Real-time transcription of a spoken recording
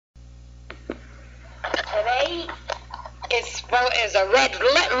Today is a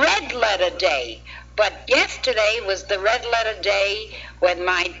red letter day, but yesterday was the red letter day when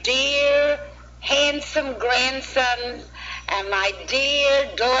my dear handsome grandson and my dear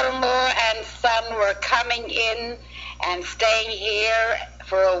daughter-in-law and son were coming in and staying here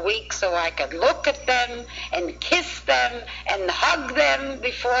for a week so I could look at them and kiss them and hug them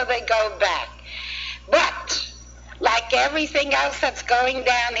before they go back. But like everything else that's going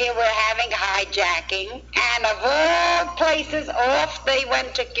down here, we're having hijacking, and of all places, off they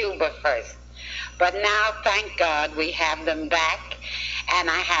went to Cuba first. But now, thank God, we have them back, and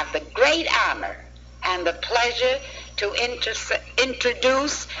I have the great honor and the pleasure to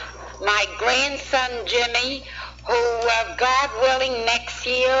introduce my grandson, Jimmy, who, God willing, next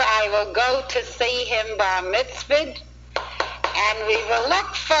year I will go to see him bar mitzvah. And we will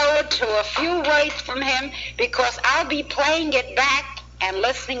look forward to a few words from him because I'll be playing it back and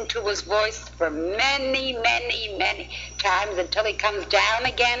listening to his voice for many, many, many times until he comes down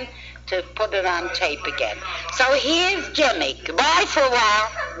again to put it on tape again. So here's Jimmy. Goodbye for a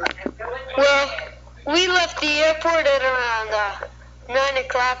while. Well, we left the airport at around 9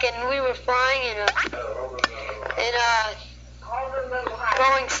 o'clock and we were flying in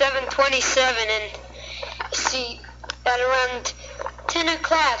Boeing 727 and see, at around 10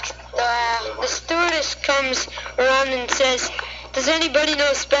 o'clock, the stewardess comes around and says, "Does anybody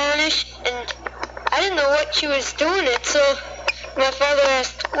know Spanish?" And I didn't know what she was doing it, so my father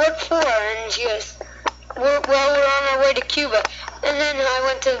asked, "What for?" And she goes, we're on our way to Cuba." And then I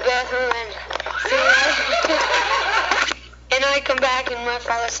went to the bathroom and I come back and my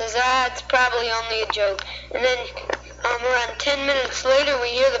father says, "It's probably only a joke." And then around 10 minutes later, we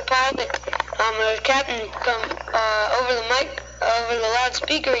hear the pilot, the captain, come over the mic, over the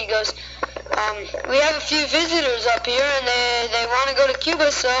loudspeaker. He goes, "We have a few visitors up here, and they want to go to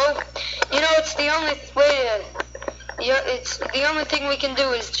Cuba. So, it's the only way it's the only thing we can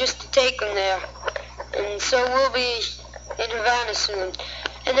do is just to take them there. And so we'll be in Havana soon."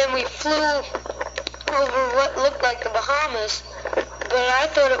 And then we flew over what looked like the Bahamas, but I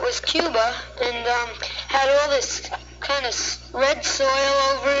thought it was Cuba, and had all this kind of red soil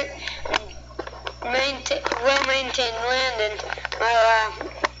over it, and well-maintained land, and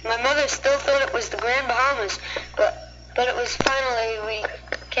my mother still thought it was the Grand Bahamas, but it was finally, we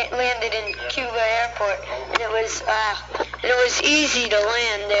landed in Cuba airport, and it was easy to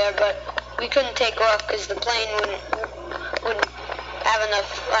land there, but we couldn't take off because the plane wouldn't have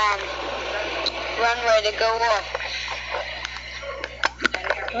enough runway to go off.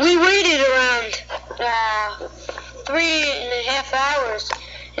 We waited around 3.5 hours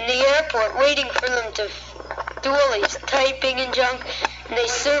in the airport waiting for them to do all these typing and junk, and they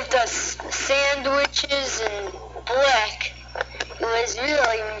served us sandwiches and black. It was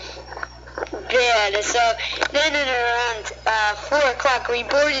really bad. So then at around 4 o'clock we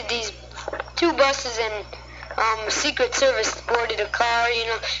boarded these 2 buses, and Secret Service boarded a car,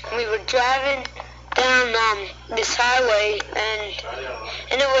 and we were driving down this highway, and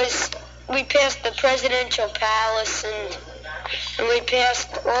we passed the presidential palace, and we passed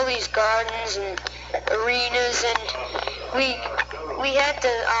all these gardens and arenas, and we had to,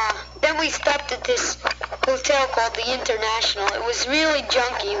 then we stopped at this hotel called the International. It was really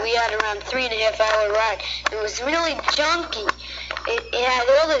junky. We had around 3.5 hour ride. It was really junky. It had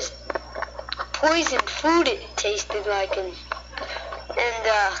all this poisoned food it tasted like, and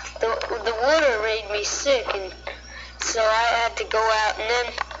the water made me sick, and so I had to go out, and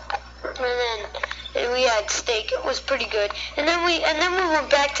then we had steak. It was pretty good, and then we went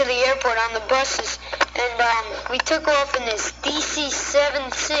back to the airport on the buses, and we took off in this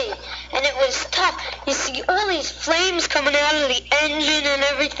DC-7C, and it was tough. You see all these flames coming out of the engine and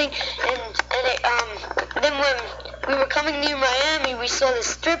everything, and then when we were coming near Miami, we saw this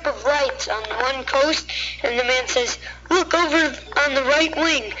strip of lights on one coast, and the man says, "Look over on the right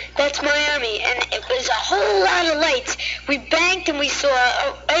wing, that's Miami," and it was a whole lot of lights. We banked and we saw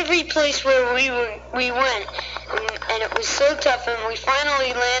every place where we went, and it was so tough, and we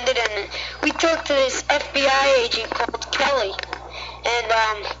finally landed, and we talked to this FBI agent called Kelly, and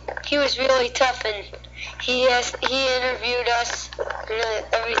he was really tough, and he interviewed us and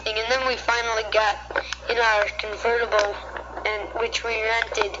everything, and then we finally got in our convertible, and which we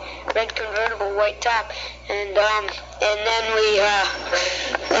rented, red convertible, white top, and then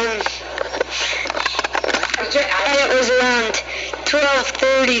it was around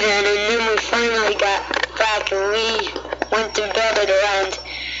 12:30 then, and then we finally got back, and we went to bed at around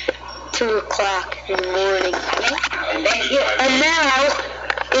 2 o'clock in the morning. And now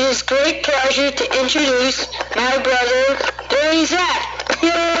it is great pleasure to introduce my brother, Billy Zapp.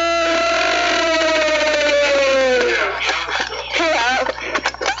 Yay!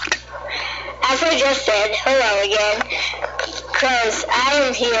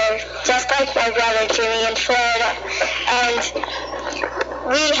 came here, just like my brother Jimmy in Florida, and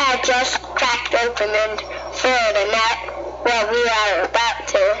we had just cracked open in Florida, we are about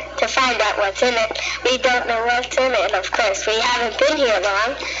to find out what's in it. We don't know what's in it, of course. We haven't been here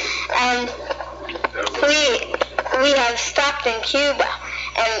long, and we have stopped in Cuba,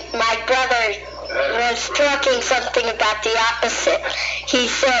 and my brother was talking something about the opposite. He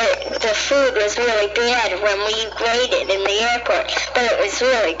said the food was really bad when we waited in the airport, but it was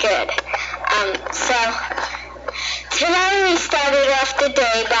really good. So today we started off the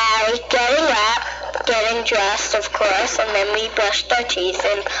day by getting up, getting dressed, of course, and then we brushed our teeth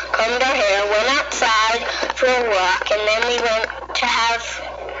and combed our hair, went outside for a walk, and then we went to have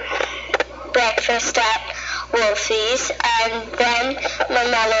breakfast at Wolfie's, and then my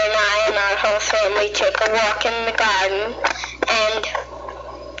mother and I and our whole family took a walk in the garden, and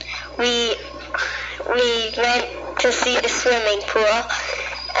we went to see the swimming pool,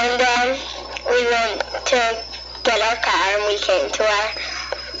 and then we went to get our car, and we came to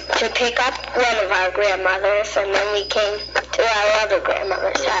pick up one of our grandmothers, and then we came to our other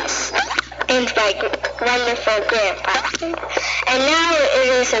grandmother's house, and my wonderful grandpa. And now it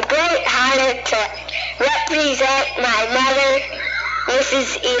is a great honor to represent my mother,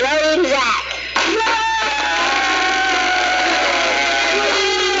 Mrs. Elaine Zach.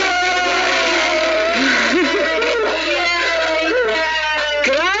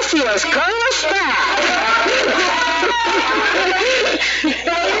 Gracias, ¿cómo está?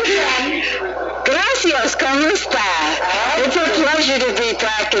 Gracias, ¿cómo está? It's a pleasure to be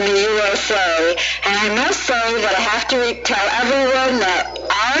back in the USA, and I must say that I have to tell everyone that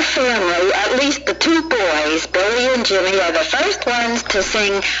our family, at least the two boys, Billy and Jimmy, are the first ones to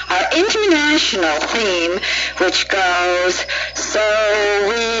sing our international theme, which goes, so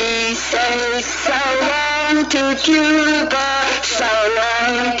we say so long to Cuba, so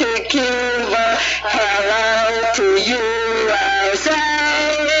long to Cuba, hello to USA.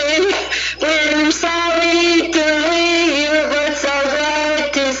 We're sorry to leave you, but so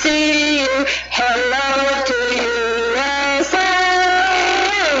glad to see you, hello to USA.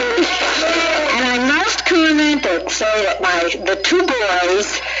 And I must comment and say that the two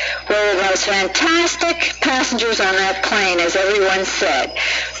boys were the most fantastic passengers on that plane, as everyone said.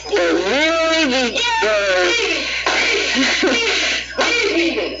 They really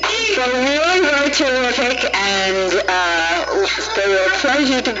were terrific, and they were a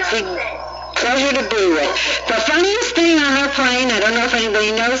pleasure to be with. The funniest thing on our plane, I don't know if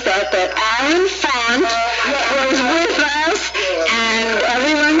anybody knows that Alan Font was with us, and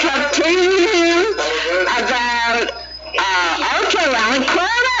everyone kept telling him about, okay, Alan,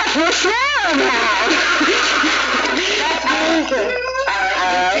 quiet up, we're flying now.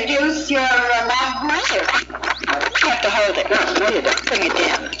 Introduce your lab mother. You have to hold it. No, bring it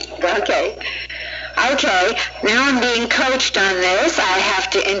down. Okay, now I'm being coached on this. I have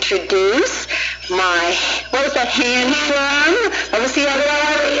to introduce my, what was that hand from? What was the other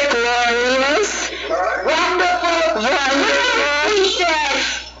one? Glorious. Wonderful. He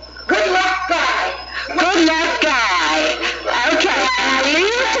says, good luck, guy. Good luck, guy. Okay, and I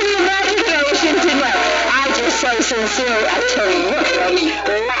leave it to the imagination to know. I just so sincerely, I tell you what.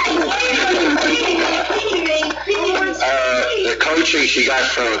 The coaching she got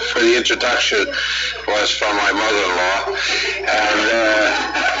for the introduction was from my mother-in-law, and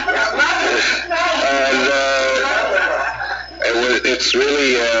it's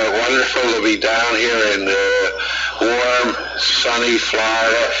really wonderful to be down here in warm, sunny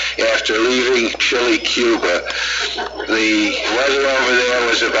Florida after leaving chilly Cuba. The weather over there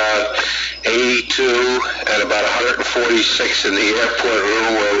was about 82 and about 146 in the airport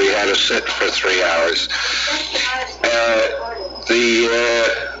room where we had to sit for 3 hours.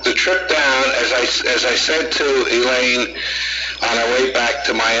 The trip down, as I said to Elaine on our way back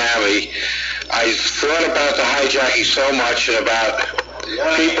to Miami, I thought about the hijacking so much and about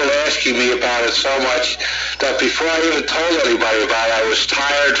people asking me about it so much that before I even told anybody about it, I was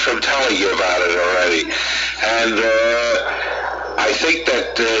tired from telling you about it already. And I think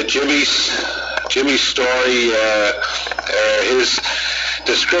that Jimmy's story, his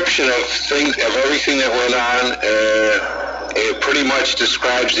description of everything that went on, it pretty much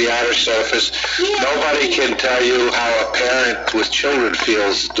describes the outer surface. Nobody can tell you how a parent with children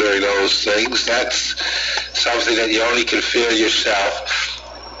feels during those things. That's something that you only can feel yourself.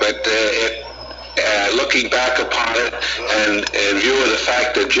 But looking back upon it, and in view of the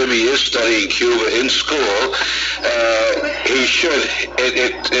fact that Jimmy is studying Cuba in school, he should.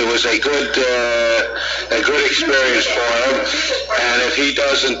 It was a good experience for him, and if he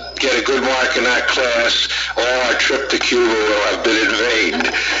doesn't get a good mark in that class, all our trip to Cuba will have been in vain.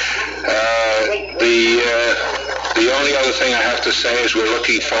 The only other thing I have to say is we're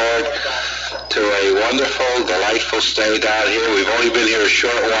looking forward to a wonderful, delightful stay down here. We've only been here a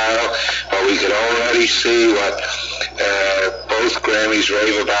short while, but we can already see what both Grammys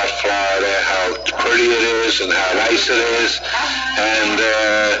rave about Florida, how pretty it is and how nice it is, and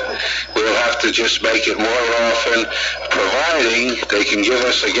we'll have to just make it more often, providing they can give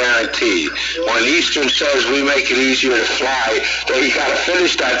us a guarantee. When Eastern says we make it easier to fly, they got to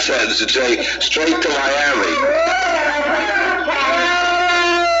finish that sentence and say, straight to Miami.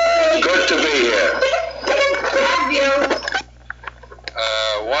 Good to be here.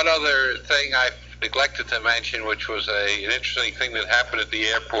 One other thing I neglected to mention, which was an interesting thing that happened at the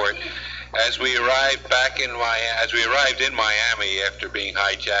airport, as we arrived in Miami after being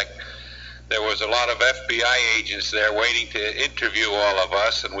hijacked, there was a lot of FBI agents there waiting to interview all of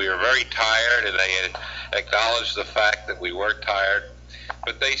us, and we were very tired, and they had acknowledged the fact that we were tired.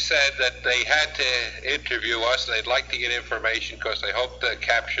 But they said that they had to interview us, and they'd like to get information because they hoped to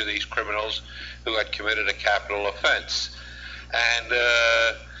capture these criminals who had committed a capital offense. And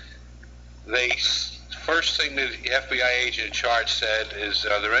first thing the FBI agent in charge said is,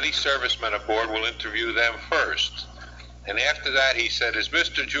 are there any servicemen aboard? We'll interview them first. And after that, he said, is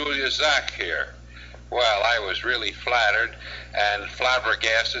Mr. Julius Zach here? Well, I was really flattered and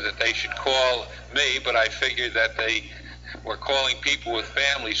flabbergasted that they should call me, but I figured that they were calling people with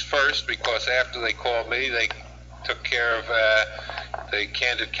families first, because after they called me, they took care of the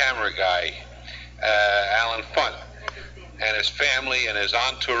candid camera guy, Alan Funt, and his family and his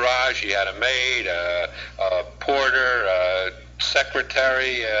entourage. He had a maid, a porter, a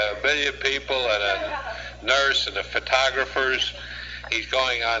secretary, a million people, and a nurse, and the photographers. He's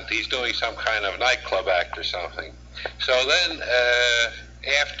doing some kind of nightclub act or something. So then,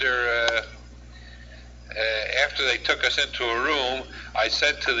 after they took us into a room, I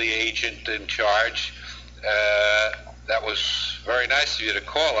said to the agent in charge, that was very nice of you to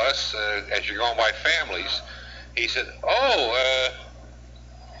call us, as you're going by families. He said,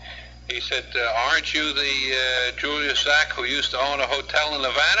 aren't you the Julius Zach who used to own a hotel in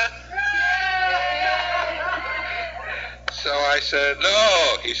Havana? So I said,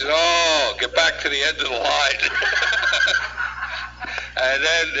 no. He said, get back to the end of the line. And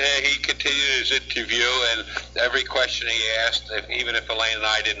then he continued his interview, and every question he asked, even if Elaine and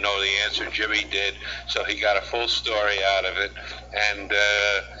I didn't know the answer, Jimmy did, so he got a full story out of it. And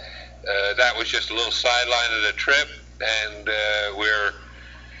that was just a little sideline of the trip, and we're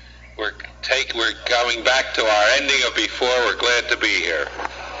going back to our ending of before. We're glad to be here.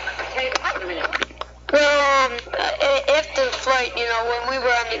 Well, after the flight, when we were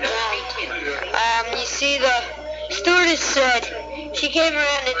on the ground, you see the stewardess said, she came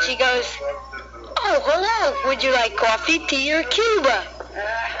around and she goes, oh, hello, would you like coffee, tea, or Cuba?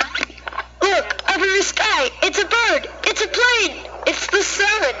 Look, up in the sky, it's a bird, it's a plane, it's the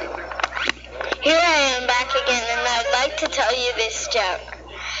sun. Here I am back again, and I'd like to tell you this joke.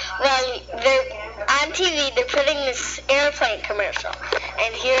 Well, on TV, they're putting this airplane commercial,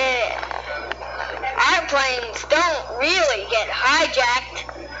 and here it is. Airplanes don't really get hijacked.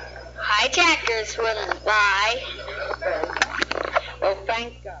 Hijackers wouldn't lie. Well,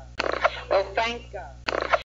 thank God.